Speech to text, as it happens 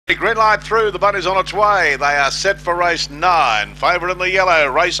Green light through, the bunny's on its way. They are set for race 9. Favourite in the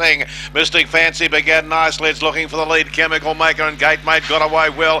yellow, racing. Mystic Fancy began nicely. It's looking for the lead. Chemical Maker and Gatemate got away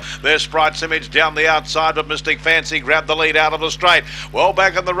well. There's Sprite's Image down the outside, but Mystic Fancy grabbed the lead out of the straight. Well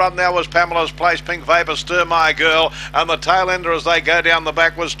back in the run now was Pamela's Place, Pink Vapor, Stir My Girl, and the tail ender as they go down the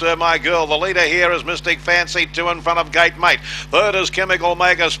back was Stir My Girl. The leader here is Mystic Fancy, 2 in front of Gatemate. Third is Chemical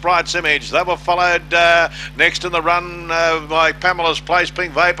Maker, Sprite's Image. They were followed next in the run by Pamela's Place,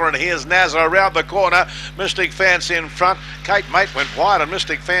 Pink Vapor, and here's Nazza around the corner. Mystic Fancy in front. Gatemate went wide, and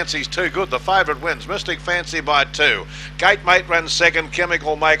Mystic Fancy's too good. The favourite wins. Mystic Fancy by 2. Gatemate ran second.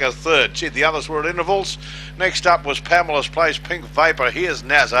 Chemical Maker third. Gee, the others were at intervals. Next up was Pamela's Place, Pink Vapor. Here's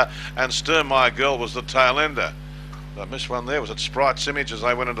Nazza, and Stir My Girl was the tail ender. I missed one there. Was it Sprite's Image as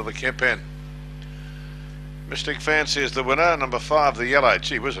they went into the pen? Mystic Fancy is the winner. Number 5, the yellow.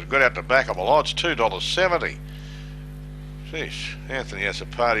 Gee whiz, it got out to back of the odds. $2.70. Jeez, Anthony has a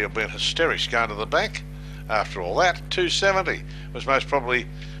party of being hysterics going to the back. After all that, $2.70 was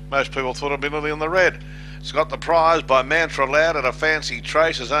most people thought it'd be nearly in the red. It's got the prize by Mantra Loud at a Fancy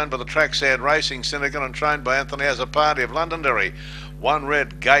Trace, is owned by the Trackside Racing Syndicate and trained by Anthony has a party of Londonderry. 1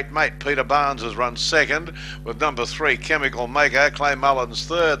 red, Gatemate. Peter Barnes has run second, with number 3, Chemical Maker. Clay Mullins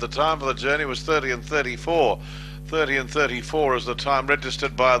third. The time for the journey was 30 and 34. 30 and 34 is the time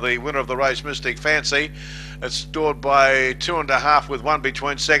registered by the winner of the race, Mystic Fancy. It's stored by 2.5 with 1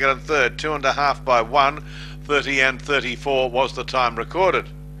 between second and third. 2.5 by 1. 30 and 34 was the time recorded.